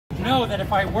know that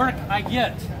if I work, I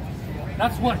get.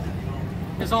 That's what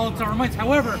is all it's reminds.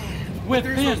 However, with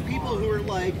there's those people who are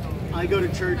like, I go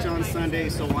to church on Sunday,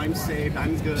 so I'm saved,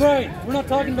 I'm good. Right, we're not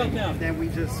talking about them. Then we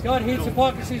just God hates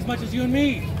hypocrisy as much as you and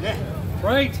me. Yeah.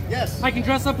 Right? Yes. I can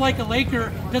dress up like a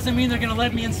Laker, doesn't mean they're going to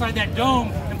let me inside that dome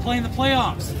and play in the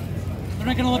playoffs. They're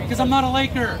not going to look, because I'm not a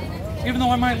Laker, even though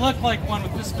I might look like one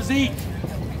with this physique.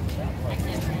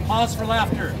 Pause for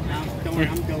laughter. Don't worry,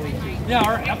 I'm going. Yeah,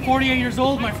 I'm 48 years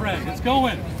old, my friend. It's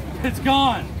going. It's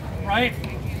gone. Right?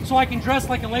 So I can dress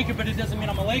like a Laker, but it doesn't mean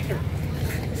I'm a Laker.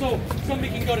 So somebody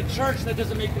can go to church, that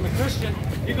doesn't make them a Christian.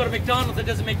 You go to McDonald's, that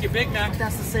doesn't make you Big Mac.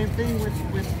 That's the same thing with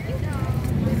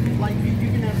like, you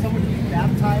can have someone who's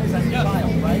baptized as a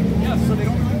child, right? Yes. So they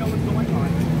don't really know what's going on.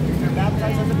 They're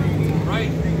baptized as a baby. Right.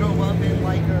 They grow up in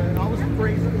like, I was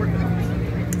raised Orthodox.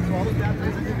 So I was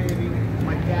baptized as a baby.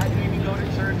 My dad made me go to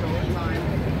church all the time.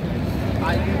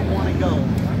 I didn't want to go.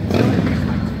 So I reached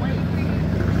my 20s.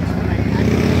 When I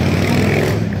actually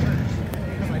go to church.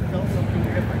 Because I felt something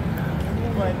different.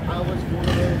 But I was one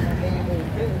of those able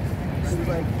kids who's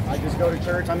like, I just go to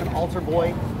church, I'm an altar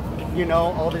boy, you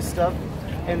know, all this stuff.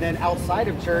 And then outside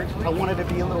of church, I wanted to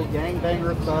be a little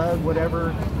gangbanger, thug,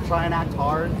 whatever, try and act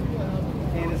hard.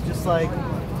 And it's just like,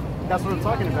 that's what I'm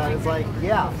talking about. It's like,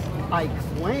 yeah, I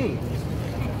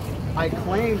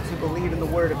claim to believe in the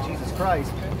word of Jesus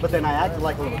Christ, but then I acted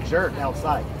like a little jerk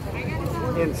outside.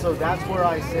 And so that's where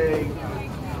I say,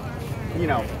 you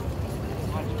know,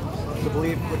 to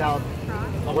believe without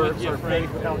works or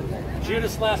faith without...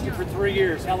 Judas lasted for 3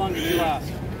 years. How long did you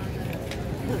last?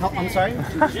 I'm sorry?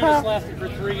 Judas lasted for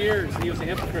 3 years. He was a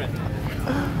hypocrite.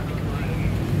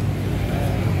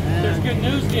 There's good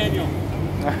news, Daniel.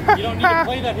 You don't need to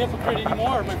play that hypocrite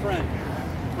anymore, my friend.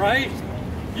 Right?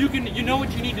 You know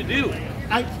what you need to do.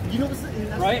 You know what's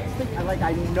right?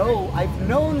 I've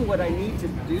known what I need to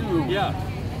do. Yeah.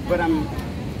 But I'm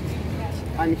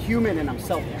human and I'm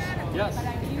selfish. Yes.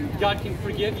 God can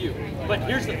forgive you. But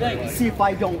here's the thing. See, if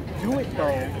I don't do it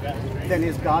though, then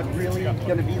is God really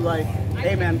going to be like,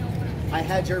 hey man, I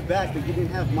had your back, but you didn't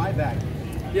have my back?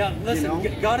 Yeah, listen, you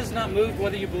know? God is not moved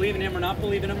whether you believe in Him or not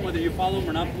believe in Him, whether you follow Him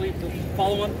or not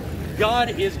follow Him.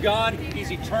 God is God.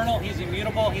 He's eternal. He's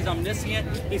immutable. He's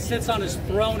omniscient. He sits on His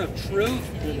throne of truth.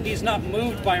 He's not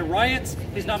moved by riots.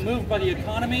 He's not moved by the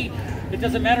economy. It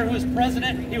doesn't matter who is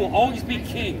president. He will always be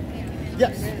king.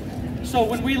 Yes. So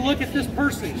when we look at this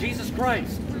person, Jesus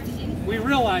Christ, we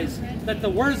realize that the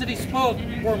words that He spoke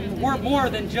were more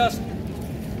than just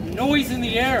noise in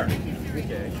the air.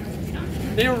 Okay.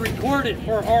 They were recorded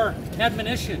for our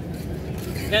admonition.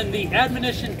 And the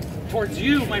admonition towards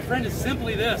you, my friend, is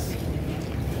simply this.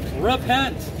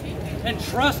 Repent and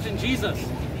trust in Jesus.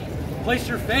 Place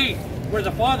your faith where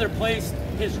the Father placed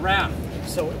His wrath.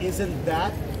 So isn't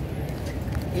that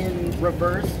in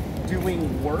reverse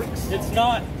doing works? It's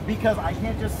not. Because I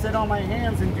can't just sit on my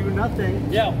hands and do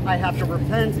nothing. Yeah. I have to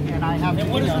repent and I have to,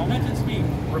 And what does repentance mean?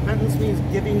 Repentance means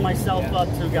giving myself up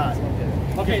to God.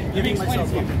 Okay, let me explain it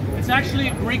to you. It's actually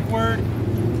a Greek word,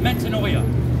 metanoia.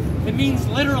 It means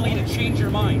literally to change your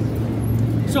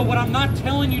mind. So what I'm not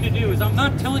telling you to do is I'm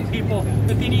not telling people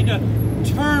that they need to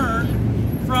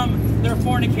turn from their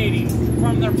fornicating,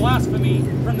 from their blasphemy,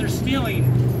 from their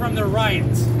stealing, from their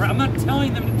riots. I'm not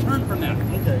telling them to turn from that.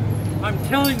 Okay. I'm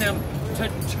telling them to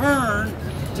turn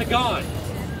to God.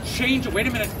 Wait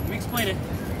a minute, let me explain it.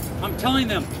 I'm telling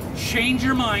them, change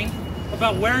your mind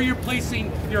about where you're placing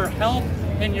your help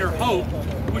and your hope,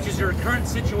 which is your current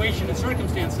situation and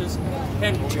circumstances,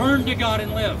 and turn to God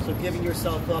and live. So giving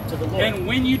yourself up to the Lord. And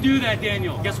when you do that,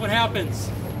 Daniel, guess what happens?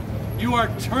 You are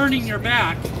turning your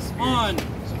back on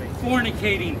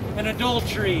fornicating and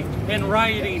adultery and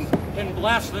rioting and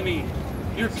blasphemy.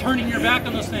 You're turning your back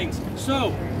on those things.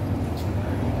 So,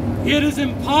 it is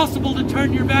impossible to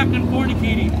turn your back on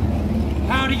fornicating.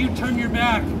 How do you turn your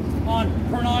back on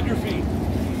pornography?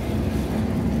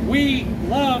 We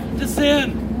love to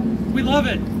sin. We love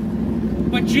it.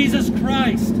 But Jesus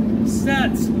Christ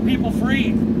sets people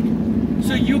free.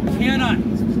 So you cannot,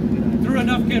 through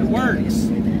enough good works,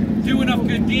 do enough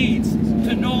good deeds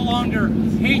to no longer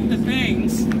hate the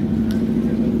things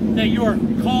that you're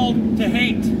called to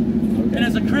hate. And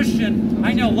as a Christian,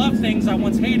 I now love things I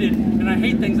once hated, and I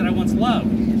hate things that I once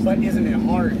loved. But isn't it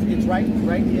hard? It's right?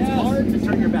 It's hard to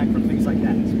turn your back from things like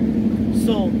that.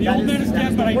 So the old man is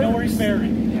dead, but I know where he's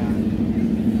buried. Yeah.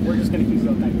 We're just going to keep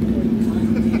going back and forth.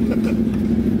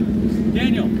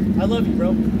 Daniel. I love you,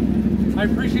 bro. I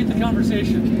appreciate the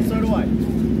conversation. So do I.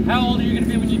 How old are you going to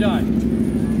be when you die?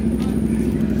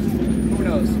 Who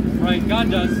knows? Right, God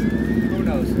does. Who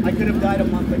knows? I could have died a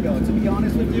month ago. To be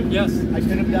honest with you, Yes. I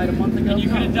could have died a month ago. And you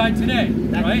could have died today,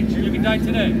 right? You could die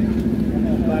today.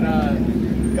 But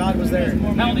God was there.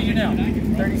 How old are you now?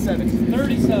 37.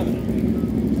 37.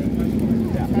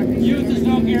 Youth is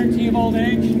no guarantee of old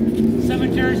age.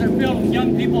 Cemeteries are filled with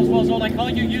young people as well as old. I call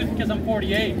you youth because I'm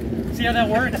 48. See how that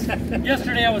works?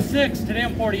 Yesterday I was 6, today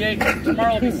I'm 48,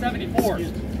 tomorrow I'll be 74.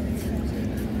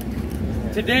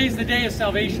 Today's the day of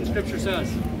salvation, Scripture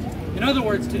says. In other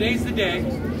words, today's the day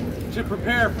to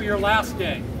prepare for your last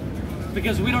day.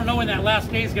 Because we don't know when that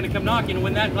last day is going to come knocking. And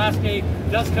when that last day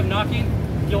does come knocking,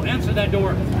 you'll answer that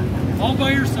door. All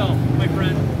by yourself, my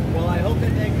friend. Well, I hope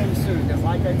that day comes soon. Because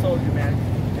like I told you, man,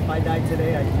 if I die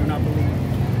today, I do not believe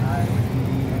I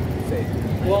would be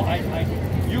saved. Well,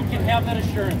 you can have that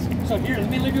assurance. So here, let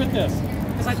me leave you with this.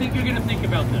 Because I think you're going to think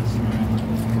about this.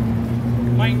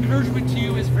 My encouragement to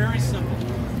you is very simple.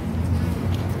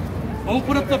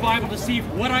 Open up the Bible to see if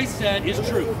what I said is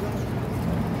true.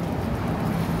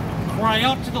 Cry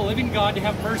out to the living God to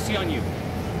have mercy on you.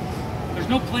 There's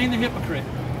no playing the hypocrite.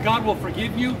 God will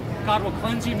forgive you. God will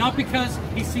cleanse you. Not because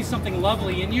He sees something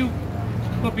lovely in you,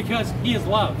 but because He is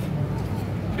love.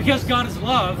 Because God is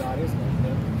love,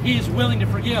 He is willing to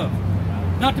forgive.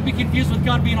 Not to be confused with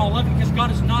God being all loving, because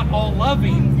God is not all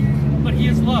loving, but He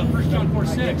is love. 1 John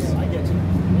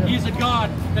 4:6. He is a God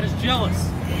that is jealous.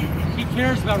 He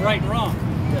cares about right and wrong.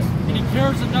 And He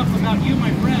cares enough about you,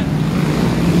 my friend.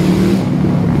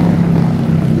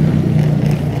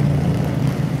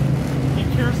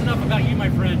 He cares enough about you, my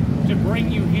friend, to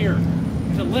bring you here,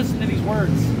 to listen to these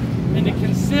words, and to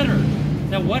consider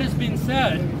that what has been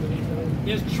said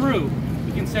is true.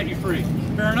 He can set you free.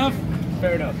 Fair enough?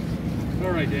 Fair enough.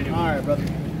 All right, Daniel. All right, brother.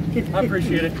 I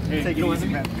appreciate it. Hey, Take it easy,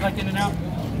 man. Like in and out.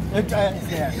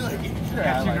 Yeah.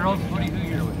 Got your girls. What are you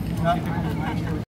here with?